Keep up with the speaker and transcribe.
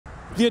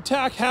The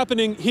attack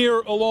happening here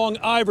along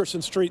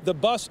Iverson Street. The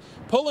bus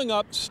pulling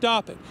up,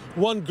 stopping.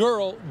 One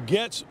girl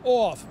gets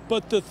off,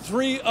 but the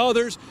three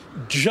others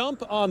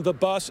jump on the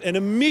bus and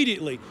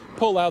immediately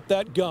pull out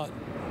that gun.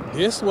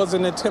 This was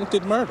an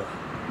attempted murder.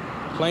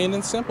 Plain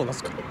and simple.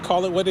 Let's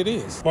call it what it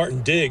is.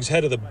 Martin Diggs,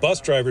 head of the bus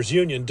drivers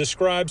union,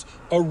 describes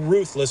a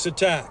ruthless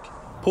attack.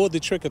 Pulled the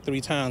trigger 3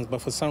 times,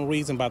 but for some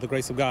reason, by the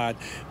grace of God,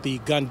 the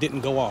gun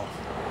didn't go off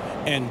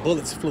and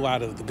bullets flew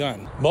out of the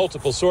gun.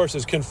 Multiple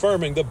sources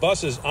confirming the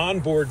bus's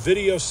onboard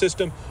video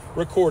system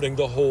recording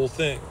the whole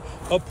thing.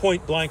 A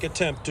point-blank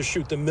attempt to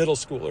shoot the middle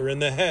schooler in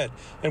the head.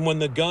 And when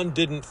the gun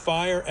didn't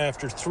fire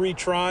after 3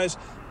 tries,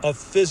 a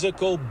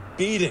physical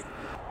beating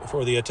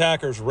before the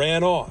attackers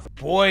ran off.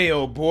 Boy,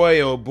 oh boy,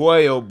 oh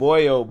boy, oh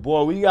boy, oh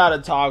boy. We got to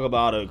talk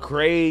about a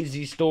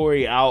crazy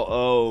story out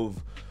of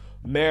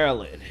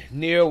Maryland,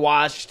 near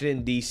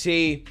Washington,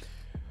 D.C.,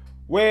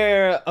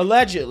 where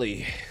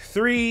allegedly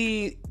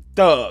 3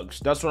 thugs,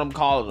 that's what I'm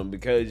calling them,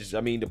 because, I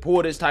mean, to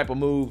pull this type of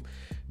move,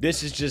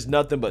 this is just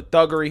nothing but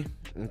thuggery,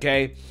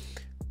 okay?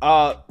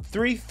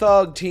 3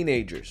 thug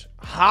teenagers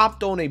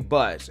hopped on a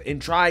bus and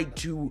tried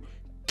to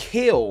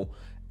kill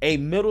a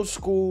middle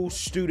school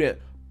student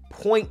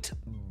point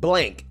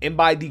blank, and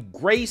by the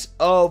grace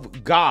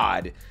of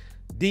God,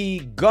 the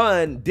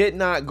gun did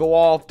not go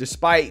off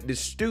despite the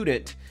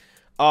student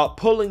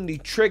pulling the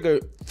trigger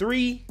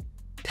 3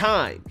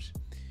 times.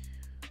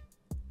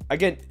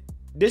 Again,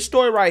 this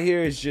story right here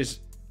is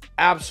just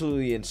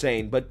absolutely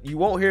insane, but you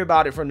won't hear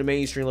about it from the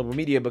mainstream liberal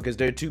media because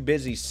they're too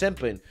busy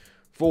simping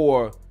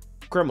for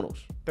criminals.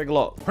 Take a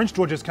look. Prince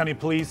George's County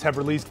Police have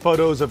released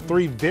photos of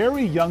 3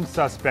 very young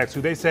suspects who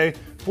they say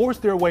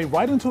forced their way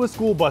right into a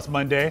school bus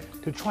Monday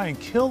to try and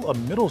kill a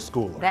middle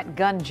schooler. That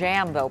gun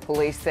jammed, though,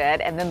 police said,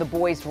 and then the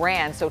boys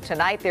ran. So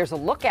tonight there's a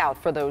lookout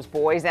for those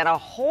boys and a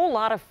whole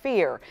lot of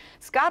fear.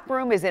 Scott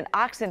Broom is in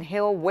Oxon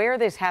Hill, where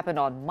this happened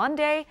on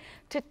Monday,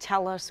 to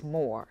tell us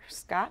more.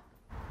 Scott?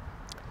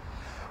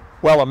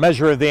 Well, a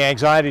measure of the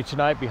anxiety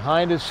tonight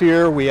behind us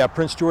here. We have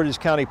Prince George's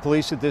County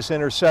Police at this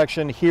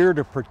intersection here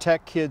to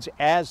protect kids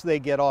as they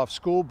get off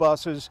school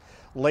buses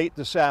late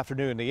this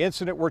afternoon. The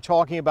incident we're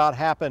talking about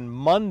happened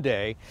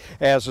Monday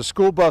as a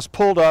school bus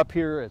pulled up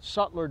here at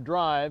Sutler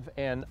Drive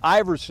and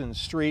Iverson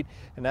Street,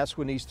 and that's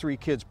when these 3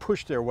 kids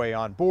pushed their way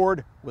on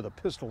board with a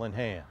pistol in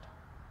hand.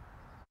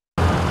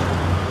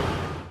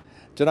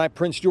 Tonight,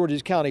 Prince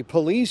George's County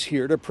Police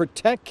here to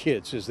protect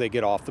kids as they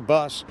get off the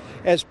bus,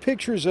 as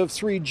pictures of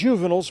 3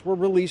 juveniles were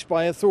released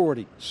by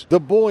authorities. The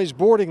boys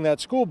boarding that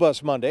school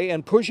bus Monday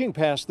and pushing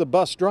past the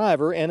bus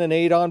driver and an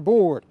aide on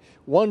board.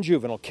 One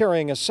juvenile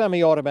carrying a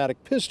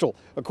semi-automatic pistol.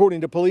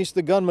 According to police,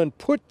 the gunman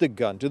put the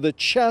gun to the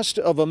chest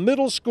of a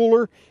middle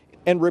schooler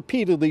and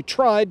repeatedly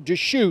tried to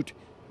shoot,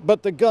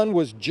 but the gun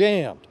was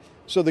jammed.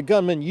 So the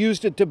gunman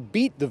used it to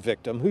beat the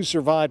victim, who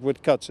survived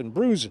with cuts and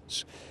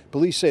bruises.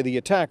 Police say the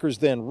attackers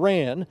then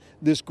ran.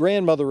 This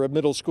grandmother of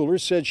middle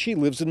schoolers said she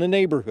lives in the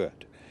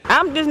neighborhood.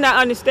 I'm just not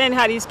understanding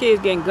how these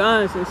kids getting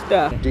guns and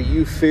stuff. Do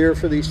you fear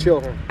for these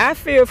children? I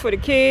fear for the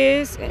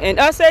kids and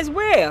us as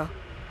well.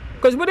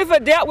 Because what if a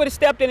adult would have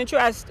stepped in and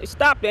tried to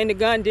stop it and the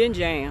gun didn't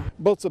jam?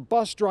 Both the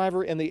bus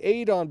driver and the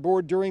aide on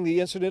board during the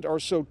incident are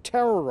so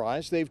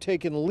terrorized they've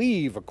taken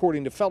leave,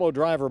 according to fellow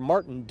driver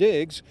Martin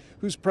Diggs,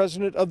 who's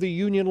president of the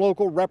union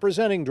local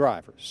representing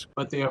drivers.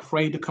 But they're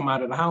afraid to come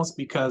out of the house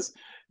because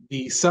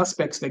the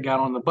suspects that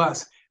got on the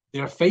bus,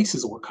 their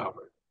faces were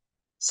covered.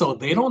 So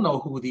they don't know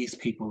who these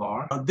people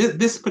are.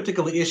 This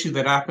particular issue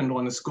that happened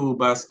on the school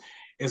bus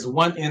is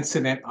one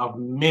incident of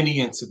many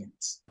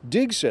incidents.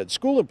 Diggs said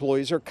school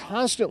employees are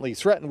constantly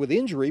threatened with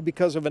injury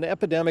because of an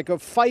epidemic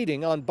of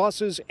fighting on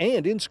buses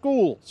and in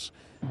schools.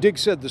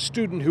 Diggs said the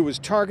student who was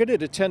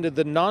targeted attended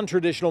the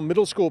non-traditional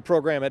middle school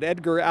program at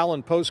Edgar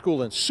Allan Poe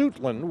School in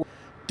Suitland.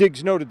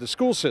 Diggs noted the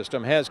school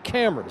system has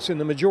cameras in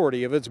the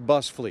majority of its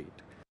bus fleet.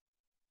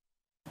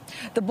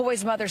 The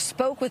boy's mother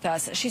spoke with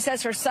us. She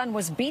says her son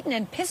was beaten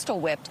and pistol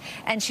whipped,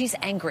 and she's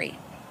angry.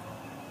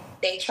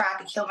 They tried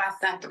to kill my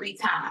son 3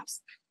 times.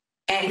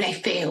 And they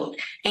failed.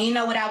 And you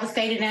know what I would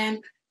say to them?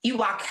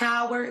 You are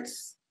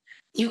cowards.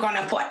 You're going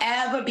to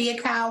forever be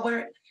a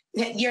coward.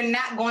 You're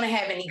not going to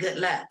have any good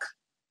luck.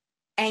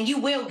 And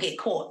you will get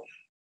caught.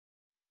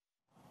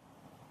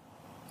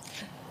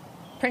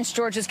 Prince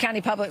George's County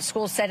Public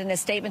Schools said in a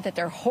statement that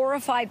they're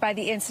horrified by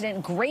the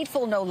incident,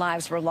 grateful no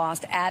lives were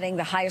lost, adding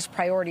the highest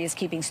priority is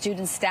keeping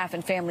students, staff,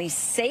 and families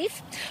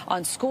safe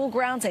on school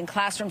grounds and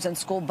classrooms and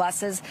school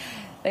buses.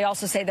 They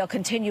also say they'll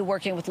continue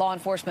working with law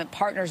enforcement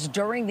partners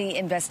during the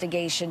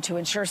investigation to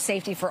ensure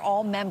safety for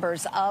all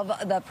members of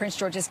the Prince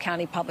George's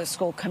County Public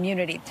School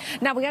community.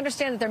 Now, we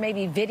understand that there may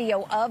be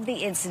video of the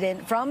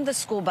incident from the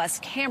school bus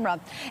camera.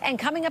 And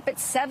coming up at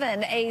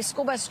 7, a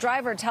school bus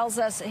driver tells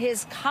us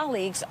his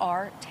colleagues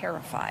are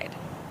terrified.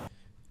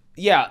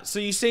 Yeah, so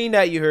you seen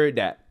that, you heard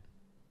that.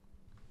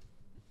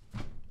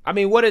 I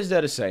mean, what is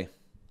there to say?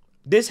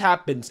 This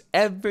happens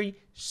every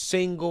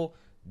single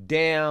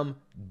damn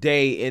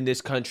day in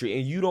this country,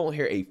 and you don't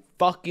hear a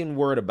fucking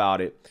word about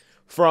it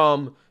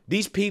from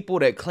these people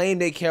that claim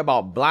they care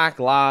about black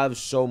lives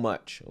so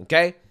much,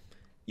 okay?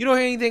 You don't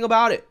hear anything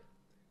about it.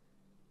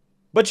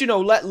 But, you know,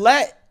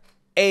 let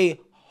a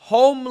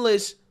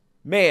homeless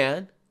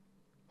man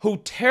who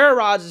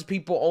terrorizes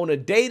people on a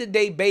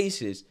day-to-day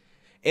basis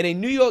in a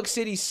New York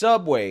City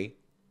subway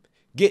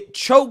get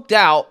choked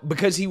out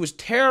because he was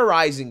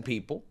terrorizing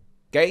people,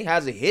 okay,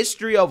 has a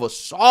history of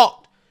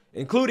assault,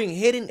 including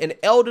hitting an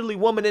elderly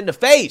woman in the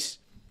face.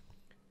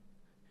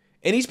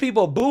 And these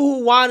people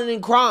boo-hoo, whining,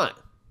 and crying.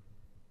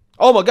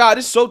 Oh my God,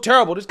 this is so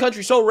terrible. This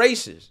country's so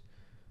racist.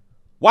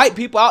 White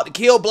people out to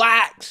kill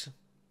blacks.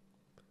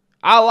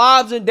 Our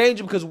lives in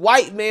danger because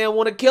white men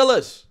want to kill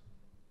us.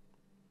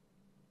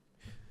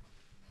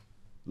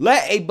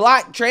 Let a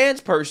black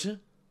trans person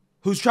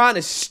who's trying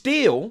to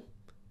steal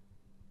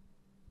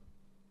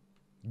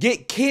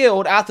get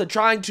killed after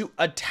trying to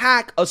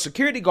attack a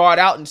security guard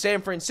out in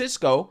San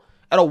Francisco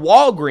at a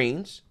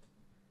Walgreens.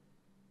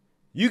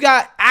 You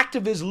got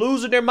activists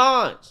losing their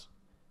minds,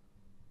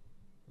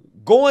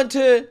 going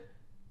to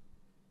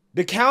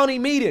the county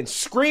meeting,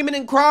 screaming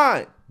and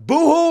crying,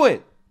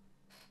 boo-hooing,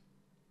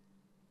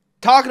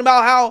 talking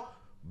about how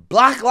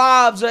black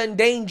lives are in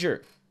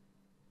danger.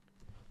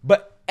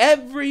 But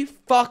every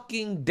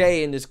fucking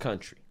day in this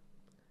country,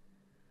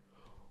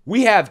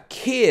 we have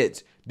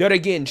kids that are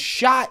getting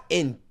shot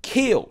and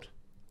killed.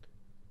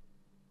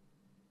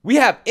 We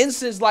have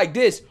instances like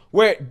this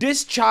where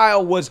this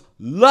child was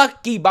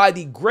lucky, by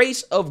the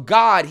grace of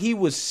God, he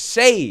was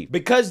saved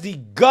because the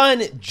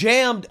gun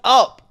jammed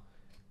up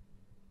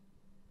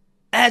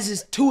as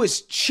is to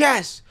his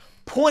chest,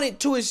 pointed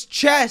to his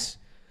chest,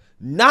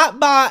 not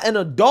by an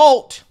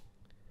adult,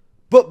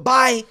 but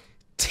by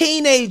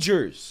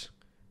teenagers,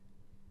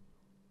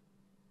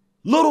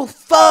 little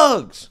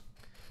thugs,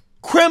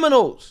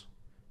 criminals,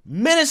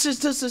 menaces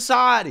to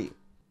society.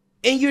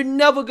 And you're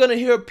never going to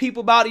hear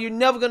people about it. You're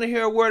never going to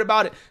hear a word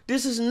about it.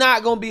 This is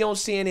not going to be on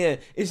CNN.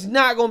 It's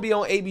not going to be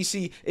on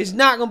ABC. It's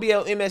not going to be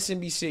on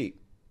MSNBC.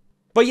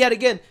 But yet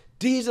again,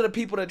 these are the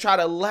people that try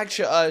to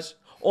lecture us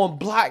on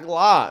black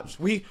lives.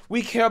 We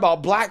care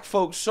about black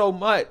folks so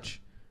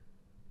much.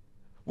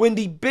 When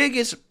the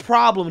biggest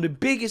problem, the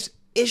biggest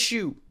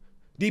issue,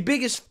 the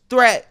biggest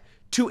threat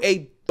to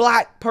a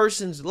black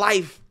person's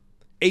life,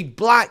 a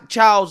black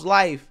child's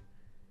life,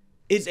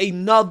 is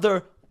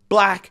another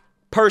black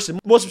person,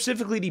 more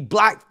specifically the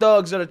black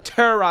thugs that are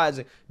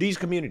terrorizing these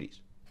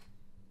communities.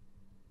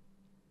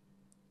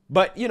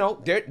 But, you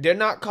know, they're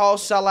not called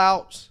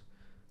sellouts.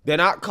 They're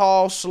not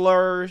called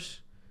slurs.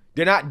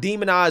 They're not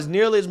demonized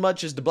nearly as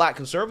much as the black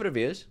conservative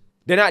is.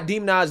 They're not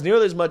demonized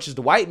nearly as much as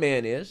the white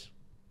man is.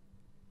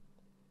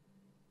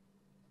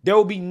 There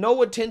will be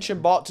no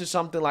attention brought to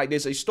something like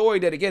this. A story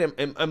that, again,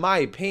 in my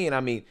opinion,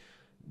 I mean,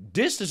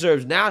 this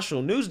deserves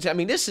national news. I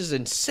mean, this is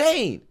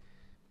insane.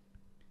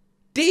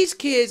 These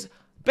kids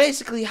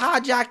basically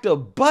hijacked a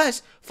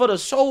bus for the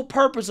sole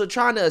purpose of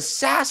trying to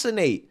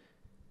assassinate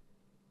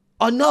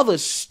another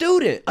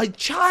student, a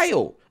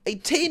child, a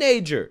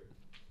teenager.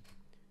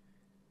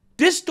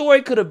 This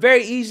story could have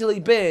very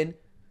easily been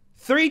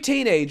 3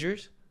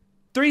 teenagers,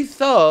 3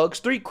 thugs,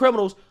 3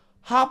 criminals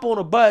hop on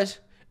a bus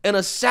and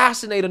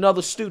assassinate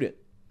another student.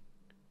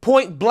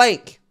 Point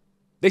blank.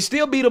 They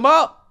still beat him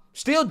up,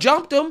 still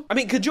jumped him. I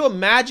mean, could you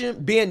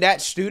imagine being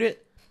that student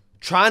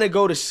trying to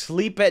go to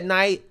sleep at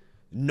night,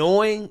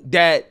 knowing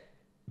that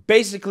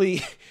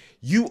basically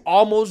you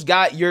almost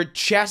got your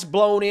chest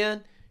blown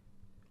in,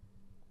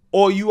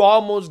 or you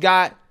almost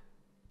got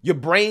your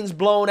brains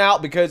blown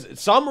out, because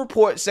some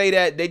reports say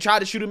that they tried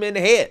to shoot him in the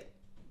head.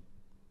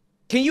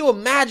 Can you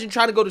imagine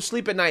trying to go to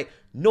sleep at night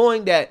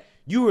knowing that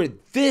you were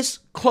this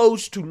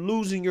close to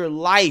losing your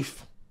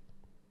life?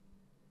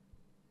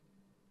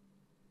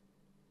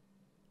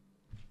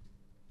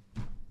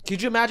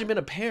 Could you imagine being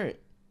a parent,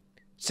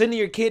 sending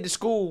your kid to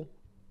school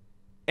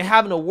and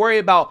having to worry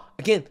about,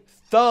 again,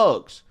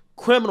 thugs,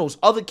 criminals,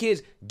 other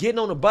kids getting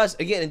on the bus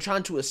again and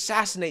trying to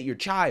assassinate your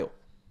child?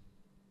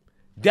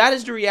 That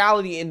is the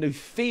reality and the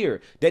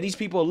fear that these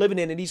people are living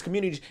in these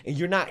communities, and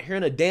you're not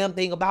hearing a damn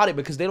thing about it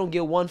because they don't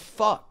give one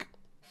fuck.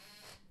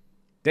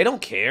 They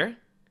don't care.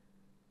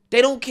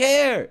 They don't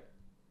care.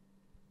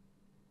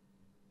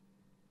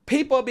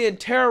 People are being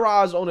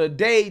terrorized on a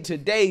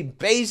day-to-day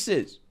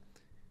basis.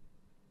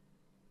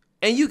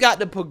 And you got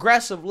the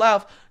progressive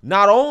left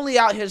not only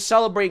out here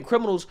celebrating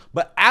criminals,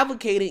 but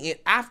advocating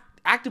and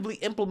actively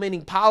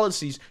implementing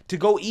policies to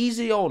go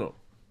easy on them.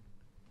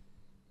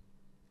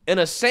 In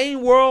a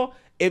sane world,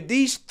 if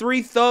these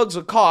 3 thugs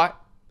are caught,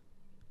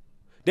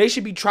 they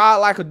should be tried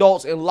like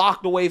adults and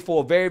locked away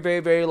for a very, very,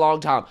 very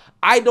long time.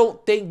 I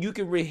don't think you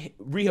can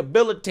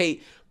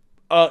rehabilitate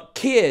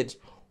kids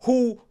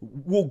who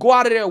will go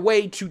out of their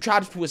way to try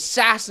to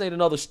assassinate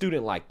another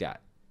student like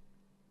that.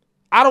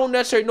 I don't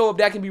necessarily know if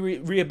that can be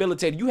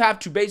rehabilitated. You have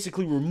to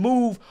basically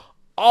remove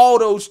all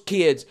those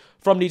kids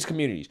from these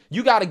communities.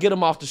 You got to get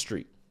them off the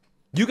street.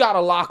 You got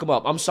to lock them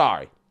up. I'm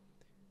sorry.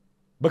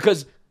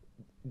 Because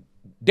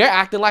they're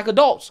acting like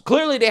adults.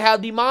 Clearly, they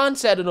have the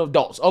mindset of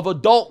adults, of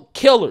adult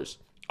killers,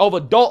 of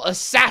adult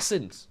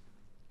assassins.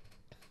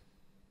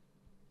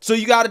 So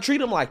you got to treat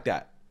them like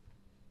that.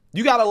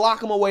 You got to lock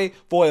them away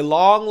for a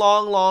long,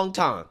 long, long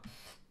time.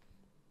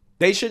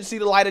 They shouldn't see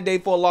the light of day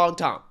for a long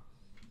time.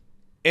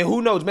 And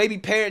who knows, maybe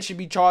parents should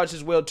be charged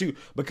as well too,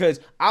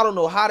 because I don't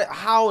know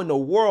how in the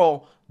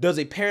world does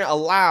a parent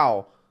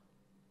allow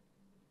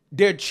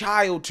their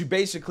child to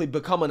basically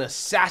become an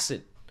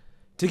assassin,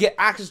 to get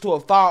access to a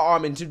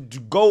firearm and to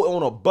go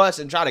on a bus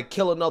and try to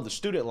kill another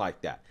student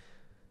like that.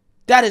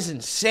 That is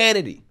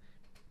insanity.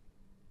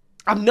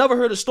 I've never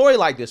heard a story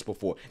like this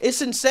before.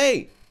 It's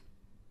insane.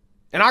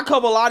 And I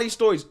cover a lot of these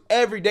stories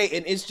every day,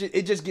 and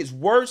it just gets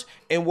worse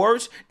and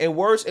worse and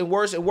worse and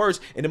worse and worse.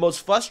 And the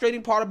most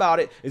frustrating part about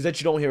it is that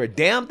you don't hear a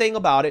damn thing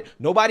about it.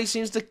 Nobody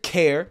seems to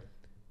care.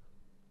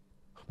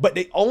 But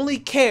they only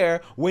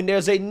care when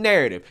there's a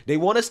narrative. They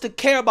want us to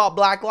care about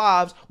Black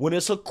lives when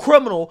it's a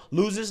criminal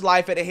loses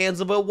life at the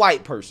hands of a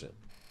white person.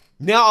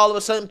 Now all of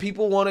a sudden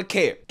people want to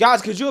care.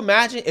 Guys, could you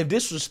imagine if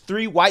this was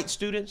 3 white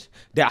students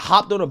that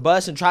hopped on a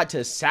bus and tried to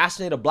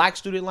assassinate a Black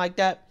student like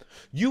that?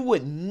 You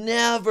would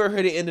never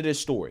hear the end of this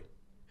story.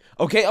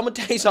 Okay, I'm going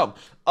to tell you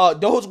something.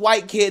 Those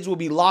white kids will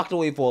be locked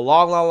away for a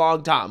long, long,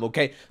 long time,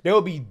 okay? They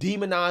will be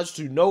demonized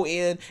to no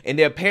end, and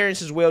their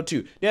parents as well,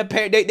 too. There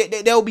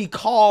will be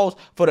calls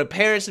for the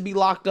parents to be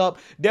locked up.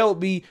 There will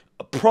be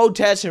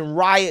protests and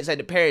riots at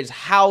the parents'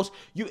 house.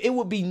 It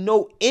would be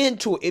no end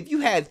to it. If you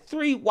had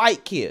 3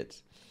 white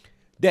kids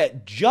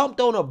that jumped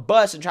on a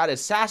bus and tried to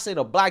assassinate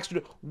a Black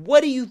student,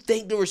 what do you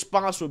think the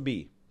response would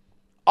be?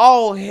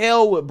 All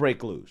hell would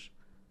break loose.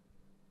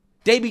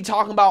 They be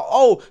talking about,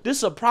 oh, this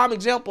is a prime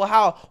example of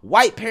how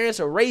white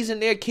parents are raising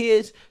their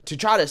kids to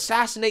try to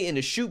assassinate and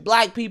to shoot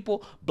Black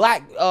people.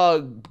 Black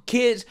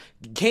kids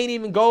can't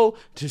even go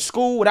to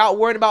school without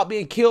worrying about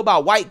being killed by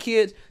white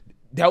kids.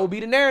 That would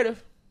be the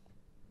narrative.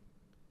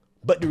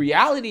 But the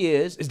reality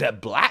is that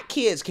Black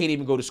kids can't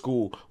even go to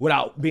school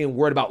without being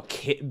worried about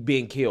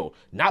being killed.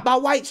 Not by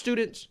white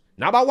students,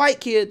 not by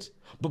white kids,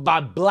 but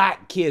by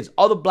Black kids,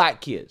 other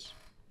Black kids.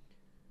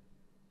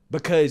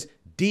 Because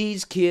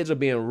these kids are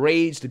being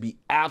raised to be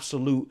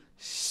absolute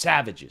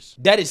savages.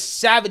 That is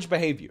savage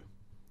behavior,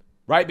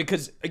 right?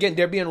 Because, again,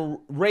 they're being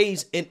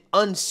raised in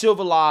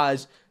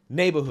uncivilized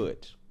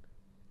neighborhoods.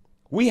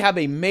 We have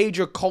a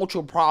major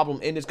cultural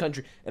problem in this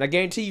country. And I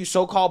guarantee you,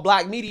 so-called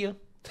Black media,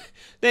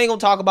 they ain't going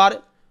to talk about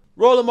it.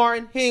 Roland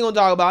Martin, he ain't going to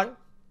talk about it.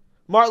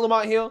 Mark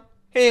Lamont Hill,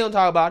 he ain't going to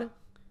talk about it.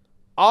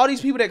 All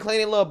these people that claim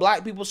they love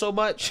Black people so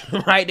much,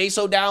 right? They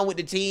so down with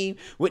the team,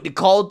 with the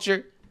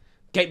culture.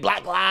 Okay,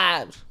 Black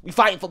lives. We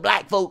fighting for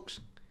Black folks.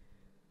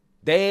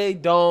 They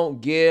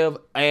don't give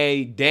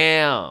a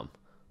damn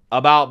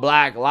about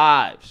Black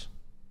lives.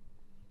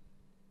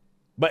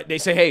 But they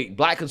say, hey,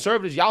 Black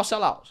conservatives, y'all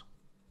sellouts.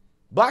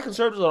 Black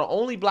conservatives are the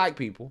only Black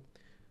people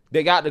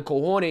that got the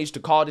cojones to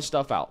call this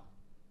stuff out.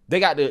 We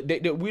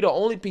the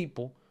only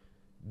people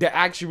that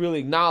actually really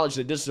acknowledge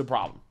that this is a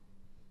problem.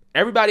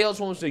 Everybody else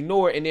wants to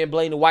ignore it and then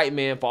blame the white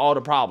man for all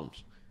the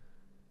problems.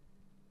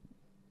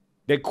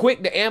 They're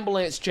quick to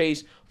ambulance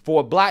chase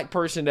for a Black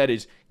person that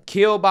is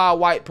killed by a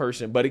white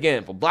person. But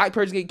again, if a Black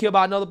person get killed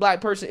by another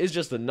Black person, it's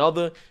just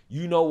another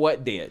you know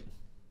what dead.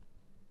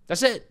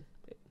 That's it.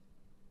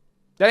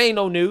 That ain't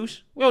no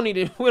news. We don't need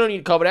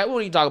to cover that. We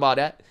don't need to talk about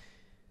that.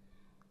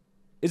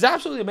 It's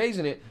absolutely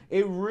amazing.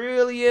 It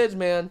really is,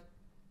 man.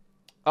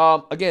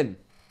 Again,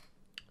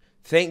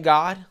 thank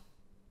God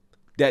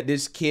that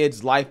this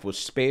kid's life was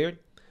spared.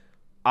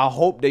 I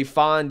hope they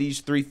find these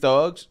 3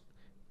 thugs,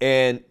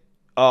 and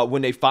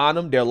when they find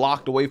them, they're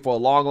locked away for a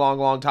long, long,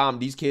 long time.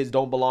 These kids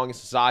don't belong in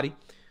society.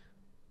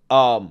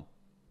 And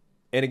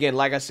again,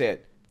 like I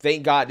said,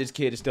 thank God this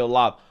kid is still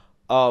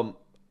alive.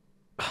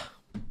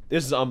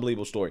 This is an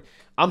unbelievable story.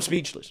 I'm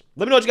speechless.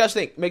 Let me know what you guys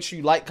think. Make sure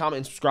you like, comment,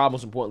 and subscribe.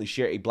 Most importantly,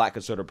 share a Black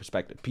conservative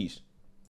perspective. Peace.